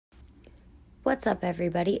What's up,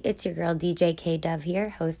 everybody? It's your girl DJ K Dove here,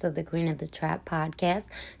 host of the Queen of the Trap podcast.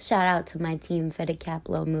 Shout out to my team, Fitted Cap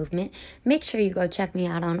Low Movement. Make sure you go check me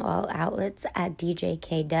out on all outlets at DJ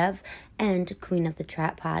K Dove and Queen of the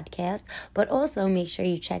Trap podcast. But also make sure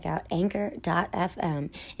you check out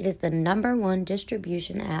Anchor.fm. It is the #1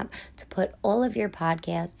 distribution app to put all of your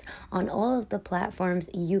podcasts on all of the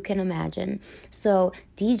platforms you can imagine. So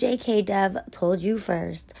DJ K Dove told you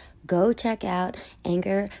first. Go check out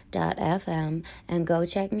Anchor.fm and go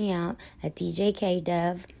check me out at DJ K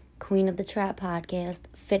Dev, Queen of the Trap Podcast,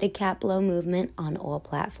 Fitted Cap Low Movement on all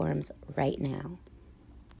platforms right now.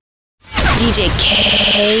 DJ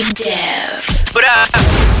K Dev. What up?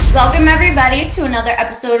 Welcome everybody to another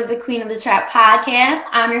episode of the Queen of the Trap Podcast.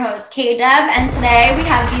 I'm your host K Dev, and today we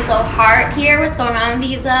have Veezo Hart here. What's going on,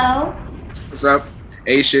 Veezo? What's up?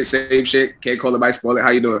 A shit, same shit. Can't call it by spoil it.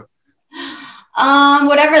 How you doing?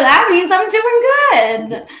 Whatever that means, I'm doing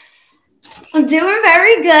good. I'm doing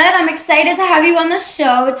very good. I'm excited to have you on the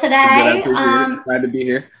show today. Glad to be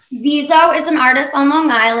here. Veezo is an artist on Long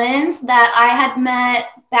Island that I had met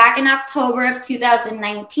back in October of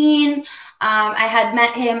 2019. I had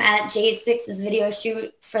met him at J6's video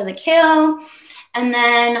shoot for The Kill. And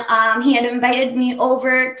then he had invited me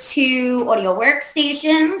over to Audio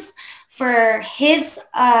Workstations for his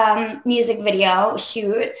music video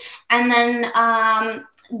shoot. And then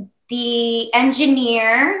the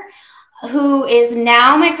engineer, who is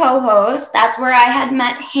now my co-host, that's where I had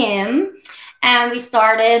met him. And we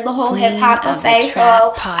started the whole hip hop buffet.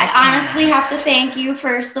 So I honestly have to thank you,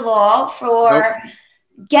 first of all, for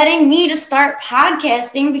getting me to start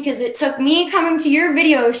podcasting, because it took me coming to your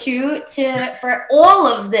video shoot for all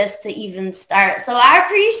of this to even start. So I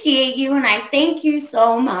appreciate you and I thank you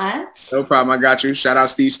so much. No problem. I got you. Shout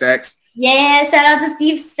out Steve Stacks. Yeah, shout out to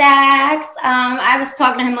Steve Stacks. I was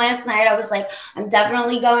talking to him last night. I was like, I'm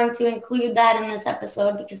definitely going to include that in this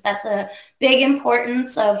episode, because that's a big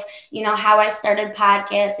importance of, you know, how I started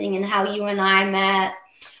podcasting and how you and I met.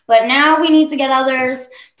 But now we need to get others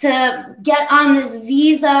to get on this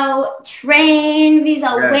Veezo train,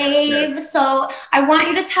 Veezo wave. Yes. So I want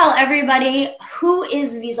you to tell everybody, who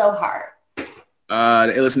is Veezo Hart?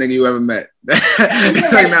 The illest nigga you ever met.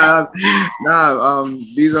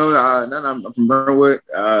 Veezo, I'm from Burnwood,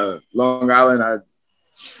 Long Island.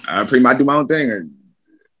 I pretty much do my own thing.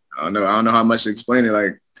 I don't know how much to explain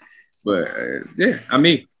it, but yeah, I'm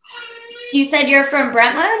me. You said you're from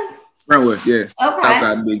Brentwood? Brentwood, yeah. Okay.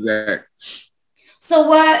 Southside to be exact. So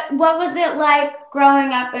what was it like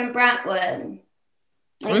growing up in Brentwood?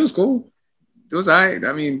 It was cool. It was all right.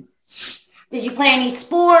 I mean, did you play any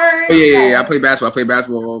sports? Oh, yeah. I played basketball. I played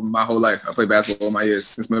basketball my whole life. I played basketball all my years,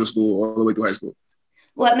 since middle school all the way through high school.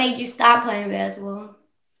 What made you stop playing basketball?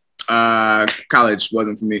 College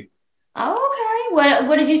wasn't for me. Oh, okay.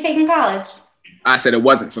 What did you take in college? I said it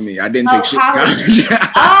wasn't for me. I didn't take shit in college.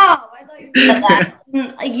 Oh, I thought you said that.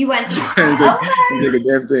 You went to college. Okay. Did a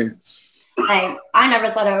damn thing. I never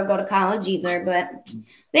thought I would go to college either, but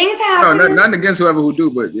things happen. No, nothing against whoever who do,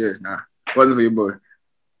 but yeah, wasn't for your boy.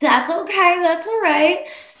 That's okay. That's all right.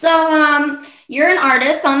 So you're an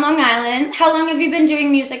artist on Long Island. How long have you been doing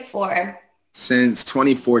music for? Since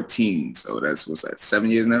 2014. So that's, 7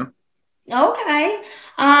 years now? Okay.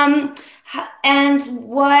 And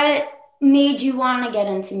what made you want to get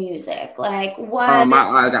into music? Like what?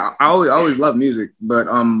 I always loved music, but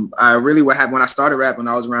I really, what happened when I started rapping,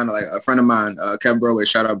 I was around a friend of mine, Kevin Broadway,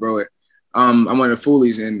 shout out Broadway. I'm one of the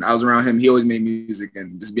Foolies, and I was around him. He always made music,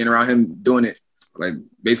 and just being around him doing it,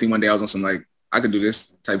 basically one day I was on some I could do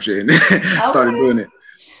this type shit, and started doing it.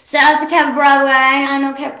 Shout out to Kevin Broadway. I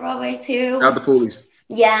know Kevin Broadway too. Shout out to Foolies.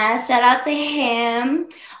 Yeah, shout out to him.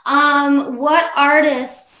 What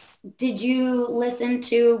artists did you listen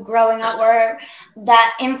to growing up, or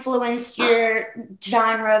that influenced your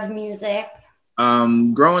genre of music?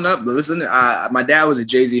 Growing up, my dad was a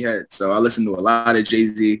Jay-Z head, so I listened to a lot of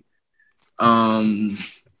Jay-Z.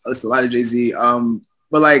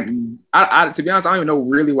 But I to be honest, I don't even know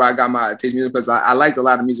really where I got my taste in music, because I liked a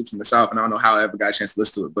lot of music from the South, and I don't know how I ever got a chance to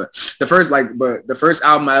listen to it. But the first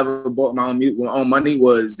album I ever bought my own money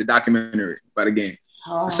was the documentary by The Game.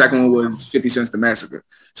 Oh. The second one was 50 Cent's The Massacre.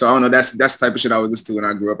 So I don't know. That's the type of shit I was listening to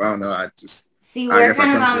when I grew up. I don't know. See, we're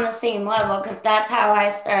kind of on the same level, because that's how I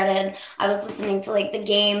started. I was listening to The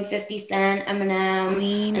Game, 50 Cent, Eminem,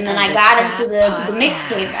 and then I got into the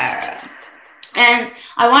mixtape era. And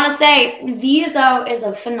I want to say Veezo is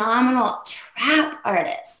a phenomenal trap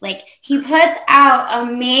artist. He puts out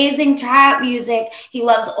amazing trap music. He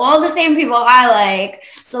loves all the same people I like.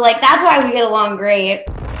 So that's why we get along great.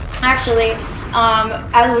 Actually,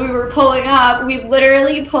 as we were pulling up, we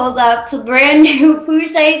literally pulled up to brand new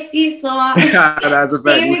Pusha C song. That's a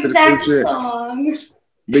fact. Same exact song.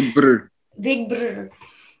 Big brr. Big brr.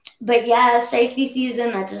 But yeah, Shiesty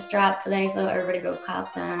Season that just dropped today, so everybody go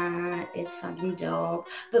cop that. It's fucking dope.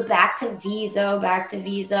 But back to Veezo.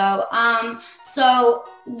 So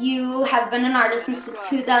you have been an artist since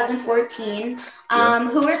 2014.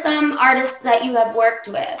 Who are some artists that you have worked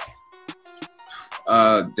with?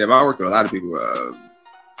 I worked with a lot of people.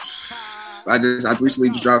 I recently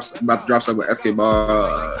about to drop something with FK Ball,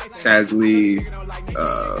 Taz Lee,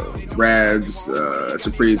 Rabs,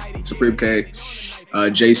 Supreme K,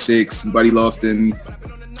 J6, Buddy Lofton,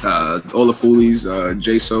 all the Foolies,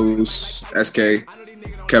 J Sos, SK,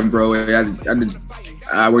 Kevin Bro.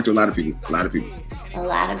 I worked with a lot of people. A lot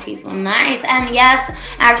of people. Nice. And yes,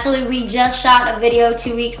 actually, we just shot a video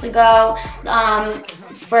 2 weeks ago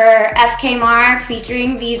for FK Mar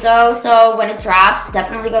featuring Veezo. So when it drops,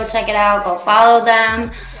 definitely go check it out. Go follow them.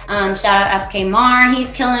 Shout out FK Mar. He's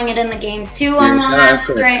killing it in the game too on Long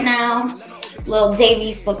Island right now. Lil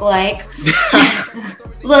Davies lookalike.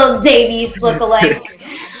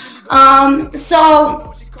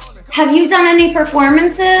 So have you done any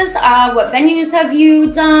performances? What venues have you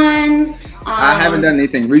done? I haven't done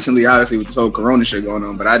anything recently, obviously, with this whole Corona shit going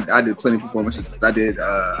on, but I did plenty of performances. I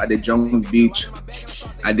did Jones Beach.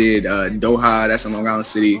 I did Doha, that's in Long Island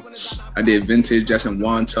City. I did Vintage, that's in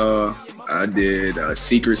Wantagh. I did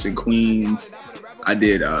Secrets in Queens. I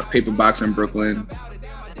did Paper Box in Brooklyn.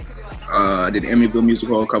 I did Amityville Music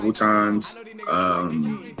Hall a couple times.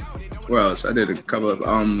 Where else? I did a couple of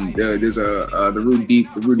there's the Rude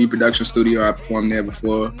Deep production studio. I performed there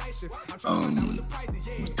before.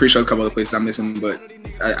 Pretty sure a couple of places I'm missing, but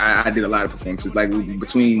I did a lot of performances. Like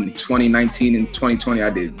between 2019 and 2020, I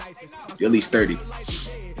did at least 30.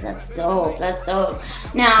 That's dope.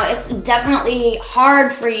 Now, it's definitely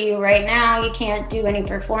hard for you right now. You can't do any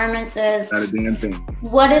performances. Not a damn thing.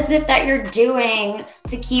 What is it that you're doing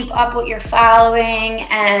to keep up with your following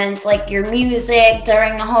and like your music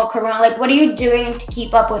during the whole Corona? Like, what are you doing to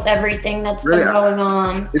keep up with everything that's been going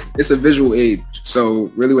on? It's a visual age.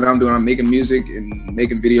 So really what I'm doing, I'm making music and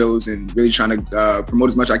making videos and really trying to promote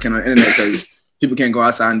as much as I can on the internet because people can't go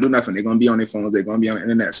outside and do nothing. They're going to be on their phones. They're going to be on the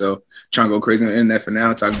internet. So trying to go crazy on the internet for now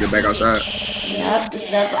until I can get back outside. Yep,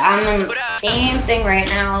 I'm in the same thing right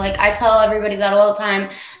now. Like I tell everybody that all the time.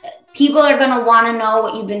 People are going to want to know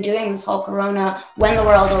what you've been doing this whole Corona when the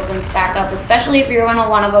world opens back up, especially if you're going to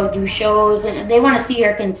want to go do shows and they want to see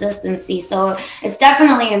your consistency. So it's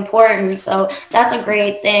definitely important. So that's a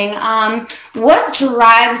great thing. What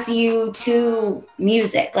drives you to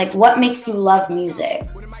music? Like what makes you love music?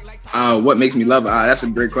 What makes me love it? That's a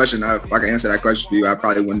great question. If I can answer that question for you, I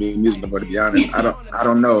probably wouldn't do music before, to be honest. I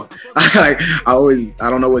don't know. I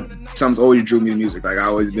don't know what something's always drew me to music. Like I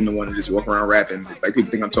always been the one to just walk around rapping. Like people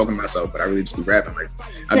think I'm talking to myself, but I really just be rapping. Like,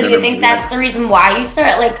 so do you think that's the reason why you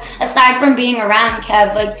started? Like aside from being around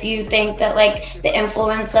Kev, like do you think that like the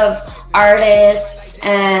influence of artists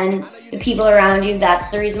and the people around you, that's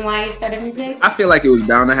the reason why you started music? I feel like it was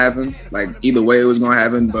bound to happen. Like either way it was going to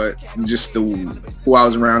happen, but just who I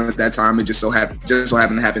was around at that time, it just so happened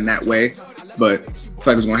to happen that way. But I feel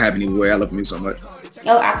like it was going to happen either way. I love music so much.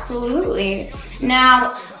 Oh, absolutely.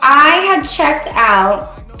 Now, I had checked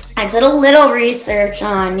out, I did a little research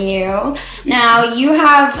on you. Now, you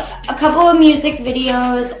have a couple of music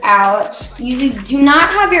videos out. You do not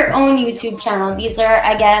have your own YouTube channel. These are,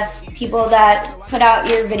 I guess, people that put out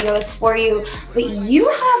your videos for you. But you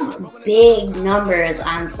have big numbers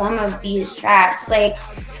on some of these tracks. Like,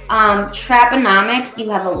 Traponomics, you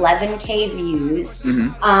have 11K views.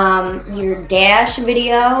 Mm-hmm. Your Dash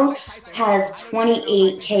video has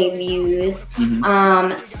 28K views.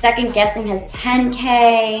 Mm-hmm. Second Guessing has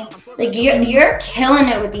 10K. Like you're killing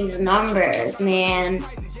it with these numbers, man.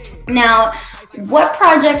 Now, what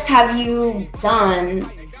projects have you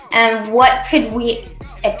done and what could we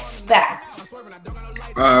expect?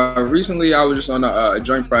 Recently I was just on a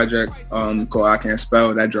joint project called I Can't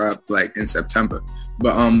Spell that dropped like in September.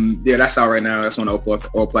 But yeah, that's out right now. That's on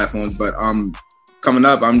all platforms. But coming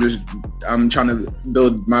up, I'm trying to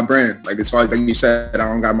build my brand. Like as far as like you said, I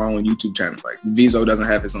don't got my own YouTube channel. Like Veezo doesn't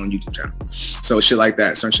have his own YouTube channel. So certain shit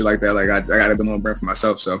like that. Like I gotta build my own brand for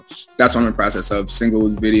myself. So that's what I'm in the process of.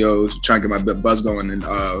 Singles, videos, trying to get my buzz going. And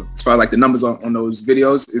as far as like the numbers on those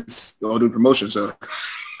videos, it's all do promotion. So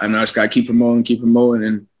I know I just gotta keep promoting,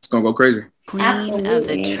 and it's gonna go crazy. Absolutely. Of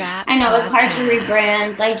the Trap I know it's hard to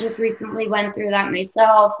rebrand. I just recently went through that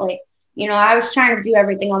myself. Like, you know, I was trying to do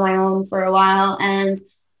everything on my own for a while, and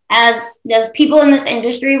as people in this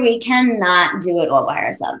industry, we cannot do it all by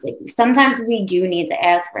ourselves. Like sometimes we do need to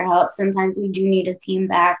ask for help. Sometimes we do need a team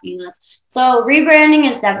backing us. So rebranding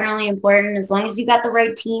is definitely important. As long as you got the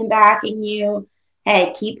right team backing you,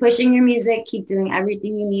 hey, keep pushing your music, keep doing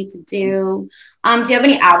everything you need to do. Do you have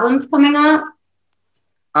any albums coming up?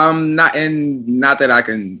 Not that I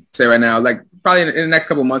can say right now. Like probably in the next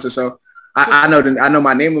couple months or so. I know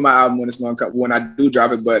my name of my album when I do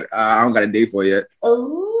drop it, but I don't got a date for it yet.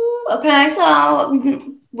 Oh, okay.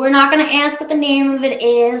 So we're not gonna ask what the name of it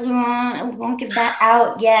is. We won't give that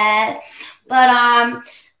out yet. But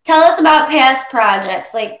tell us about past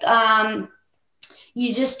projects. Like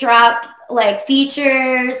you just dropped like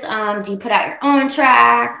features. Do you put out your own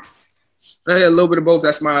tracks? Yeah, a little bit of both.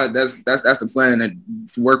 That's the plan, and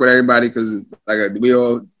to work with everybody because like we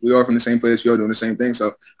all from the same place. We all doing the same thing.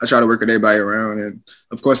 So I try to work with everybody around, and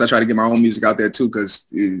of course I try to get my own music out there too because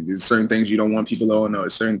there's certain things you don't want people to know.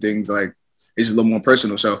 Certain things like it's a little more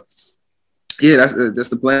personal. So yeah, that's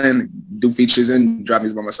the plan. Do features and drop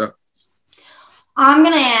music by myself. I'm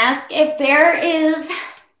gonna ask if there is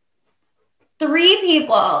 3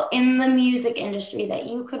 people in the music industry that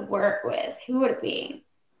you could work with. Who would it be?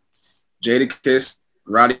 Jadakiss,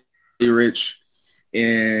 Roddy Ricch,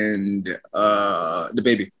 and the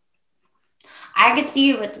Baby. I could see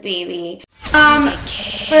you with the Baby.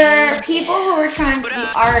 For people who are trying to be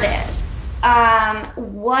artists,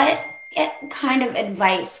 what kind of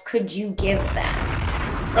advice could you give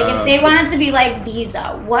them? Like if they wanted to be like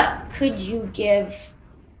Veezo, what could you give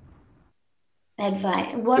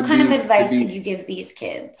advice? What kind of advice could you give these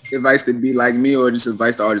kids? Advice to be like me or just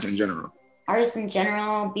advice to artists in general? Artists in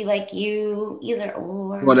general, be like you, either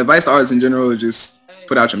or. Well, the advice to artists in general is just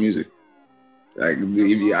put out your music. Like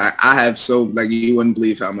I have you wouldn't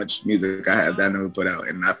believe how much music I have that I never put out,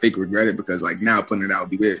 and I fake regret it because like now putting it out would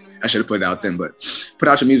be weird. I should have put it out then, but put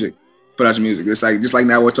out your music. Put out your music. It's like just like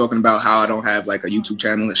now we're talking about how I don't have like a YouTube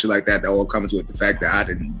channel and shit like that. That all comes with the fact that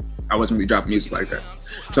I wasn't really dropping music like that.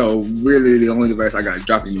 So really the only advice I got is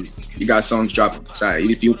dropping music. You got songs, drop them. Sorry,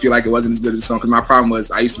 if you feel like it wasn't as good as the song, because my problem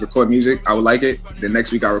was I used to record music, I would like it. The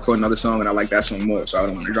next week I record another song and I like that song more. So I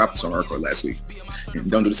don't want to drop the song I recorded last week.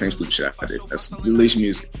 And don't do the same stupid shit I did. That's release your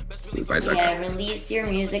music. That's the advice I got. Release your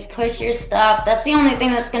music, push your stuff. That's the only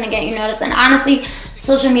thing that's gonna get you noticed. And honestly,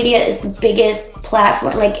 social media is the biggest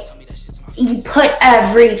platform. Like you put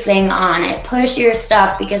everything on it, push your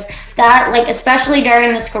stuff, because that, like, especially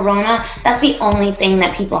during this corona, that's the only thing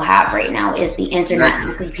that people have right now is the internet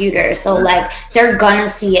and the computer. So like they're gonna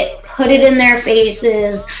see it, put it in their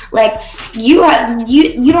faces. Like you don't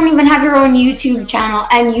even have your own YouTube channel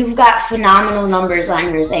and you've got phenomenal numbers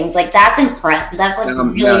on your things. Like that's impressive. That's like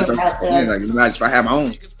really impressive. Yeah, like imagine if I had my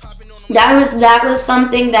own. That was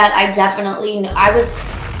something that I definitely I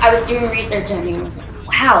was doing research and I was like,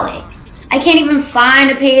 wow, like I can't even find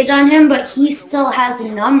a page on him, but he still has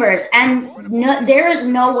numbers. And there is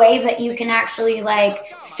no way that you can actually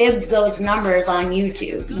like fib those numbers on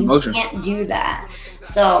YouTube. You can't do that.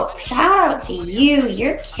 So shout out to you.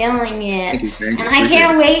 You're killing it. Thank you. And I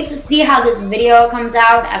can't wait to see how this video comes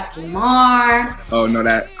out at Mar. Oh no,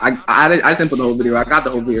 that I just didn't put the whole video. I got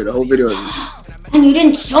the whole video. The whole video. And you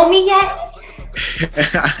didn't show me yet?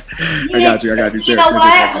 I got you. You know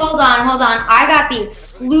what? Hold on. I got the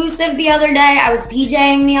exclusive the other day. I was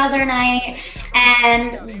DJing the other night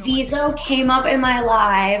and Veezo came up in my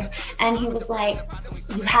live and he was like,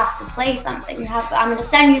 you have to play something. I'm going to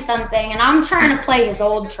send you something. And I'm trying to play his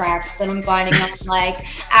old tracks that I'm finding on like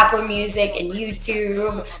Apple Music and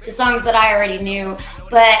YouTube, the songs that I already knew.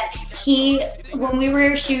 But when we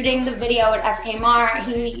were shooting the video at FKMR,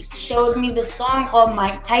 he showed me this song called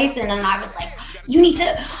Mike Tyson. And I was like, you need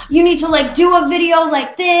to like do a video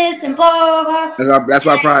like this and blah, blah, blah. That's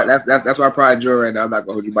why pride Joe right now. I'm not going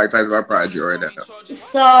to hold you Mike Tyson. Why pride Joe right now.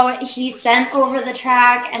 So he sent over the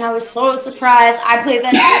track and I was so surprised. I played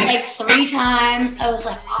that like 3 times. I was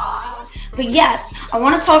like, oh. But yes, I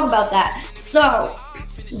want to talk about that. So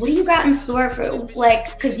what do you got in store for,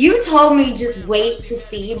 like, because you told me just wait to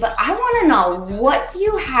see, but I want to know, what do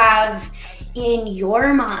you have in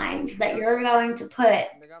your mind that you're going to put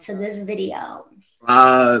to this video?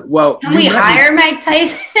 Well, can we hire Mike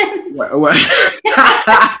Tyson? What?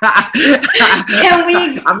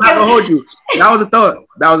 I'm not gonna hold you. That was a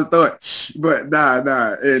thought. But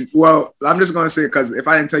nah. And well, I'm just gonna say, because if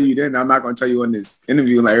I didn't tell you then, I'm not gonna tell you in this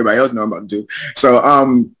interview like everybody else know I'm about to do. So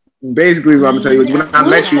basically what I'm gonna tell you is when I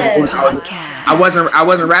met you, I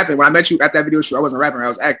wasn't rapping. When I met you at that video shoot, I wasn't rapping, I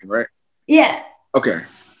was acting, right? Yeah. Okay.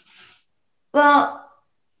 Well,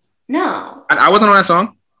 no. I wasn't on that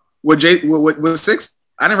song. With 6?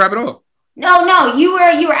 I didn't rap at all. No, you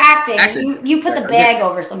were acting. You put the bag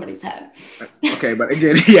over somebody's head. Okay, but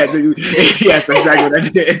again, yes, exactly what I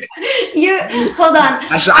did. Hold on.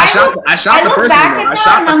 I shot the first one. I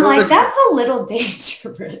shot the I'm like, first one. that's a little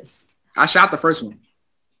dangerous. I shot the first one.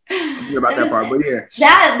 I forget about that part, but yeah.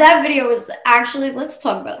 That video was actually, let's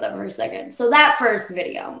talk about that for a second. So that first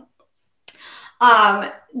video,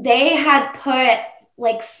 they had put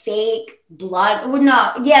like fake blood.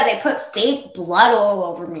 They put fake blood all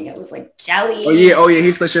over me. It was like jelly. Oh yeah,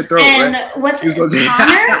 he slit your throat. And right? what's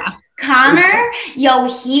Connor? Yo,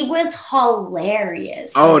 he was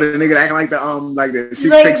hilarious. Oh, the nigga acting like the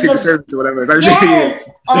fake Secret Service or whatever. Yes.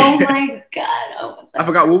 Oh my god. I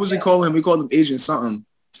forgot, what was we calling him? We called him Agent something.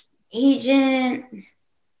 Agent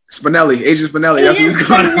Spinelli. Agent Spinelli. That's what he's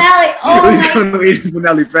calling him. Oh my Agent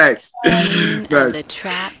Spinelli. Facts. The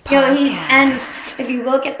Trap Podcast. And if you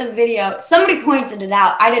look at the video, somebody pointed it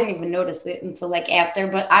out. I didn't even notice it until like after,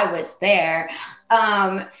 but I was there.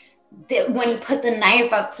 When he put the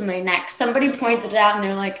knife up to my neck, somebody pointed it out and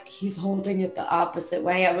they're like, he's holding it the opposite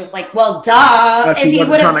way. I was like, well, duh. And he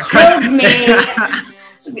would have killed me.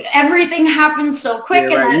 Everything happened so quick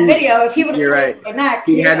in that video. If he would have slit my neck.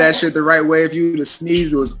 He had that shit the right way. If you would have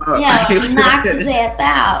sneezed, it was up. Yeah, knocked his ass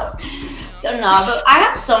out. No, but I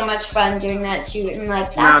had so much fun doing that shoot. And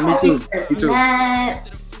like, that's how we first met.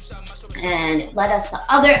 And led us to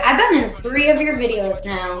I've been in 3 of your videos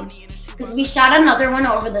now. Because we shot another one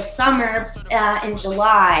over the summer in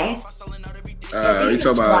July. You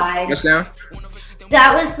talking about Touchdown?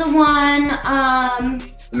 That was the one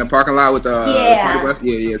in the parking lot with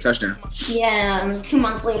the Touchdown. Yeah, 2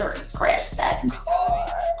 months later I crashed that car.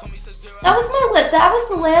 That was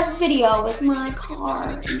the last video with my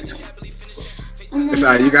car. You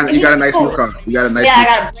got a nice new car. You got a nice I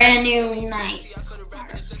got a brand new nice car.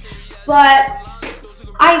 But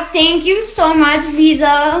I thank you so much,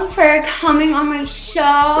 Veezo, for coming on my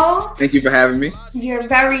show. Thank you for having me. You're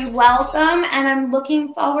very welcome, and I'm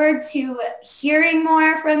looking forward to hearing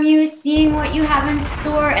more from you, seeing what you have in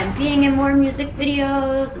store, and being in more music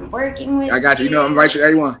videos and working with you. I got you. You know, I'm right to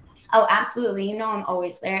everyone. Oh, absolutely. You know I'm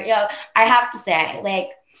always there. Yo, I have to say,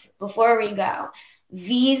 like, before we go,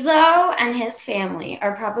 Veezo and his family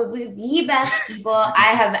are probably the best people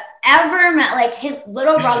I have ever met. Like, his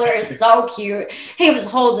little brother is so cute. He was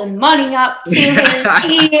holding money up to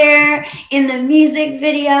his ear in the music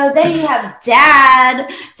video. Then you have Dad.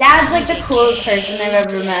 Dad's like the coolest person I've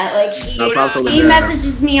ever met. Like, he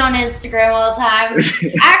messages me on Instagram all the time.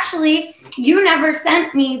 Actually, you never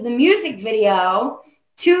sent me the music video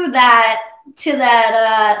to that song.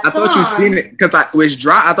 I thought you'd seen it because I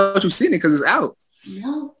thought you'd seen it because it's out.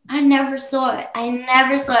 No, I never saw it. And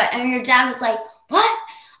your dad was like, what?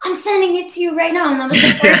 I'm sending it to you right now. And that was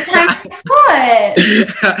the first time I saw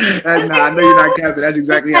it. Nah, I know you're not capping. That's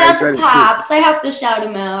exactly how I said it. Pops. I have to shout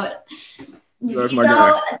him out. That's my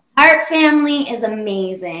guy. Hart family is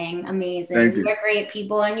amazing. Thank you. You're great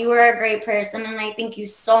people and you are a great person. And I thank you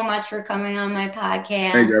so much for coming on my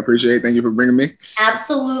podcast. Thank you. I appreciate it. Thank you for bringing me.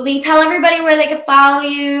 Absolutely. Tell everybody where they can follow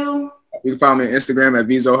you. You can follow me on Instagram at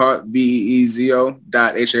Veezo Hart,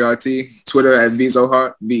 VEEZO.HART. Twitter at Veezo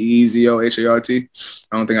Hart, VEEZOHART.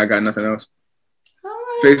 I don't think I got nothing else.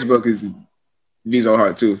 Right. Facebook is Veezo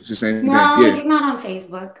Hart too. It's the same thing. No, you're not on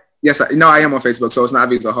Facebook. Yes, I am on Facebook, so it's not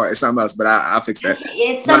Veezo Hart. It's something else, but I'll fix that.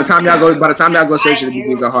 By the time y'all go search it, it'll be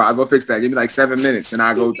Veezo Hart. I'll go fix that. Give me like 7 minutes, and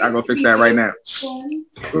I'll go fix that right now.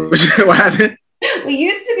 What happened? We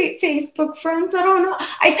used to be Facebook friends. I don't know.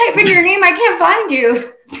 I type in your name, I can't find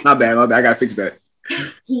you. My bad. I gotta fix that.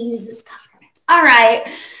 He uses government. All right.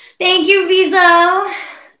 Thank you, Veezo.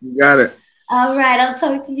 You got it. All right. I'll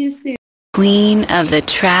talk to you soon. Queen of the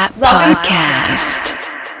Trap Podcast.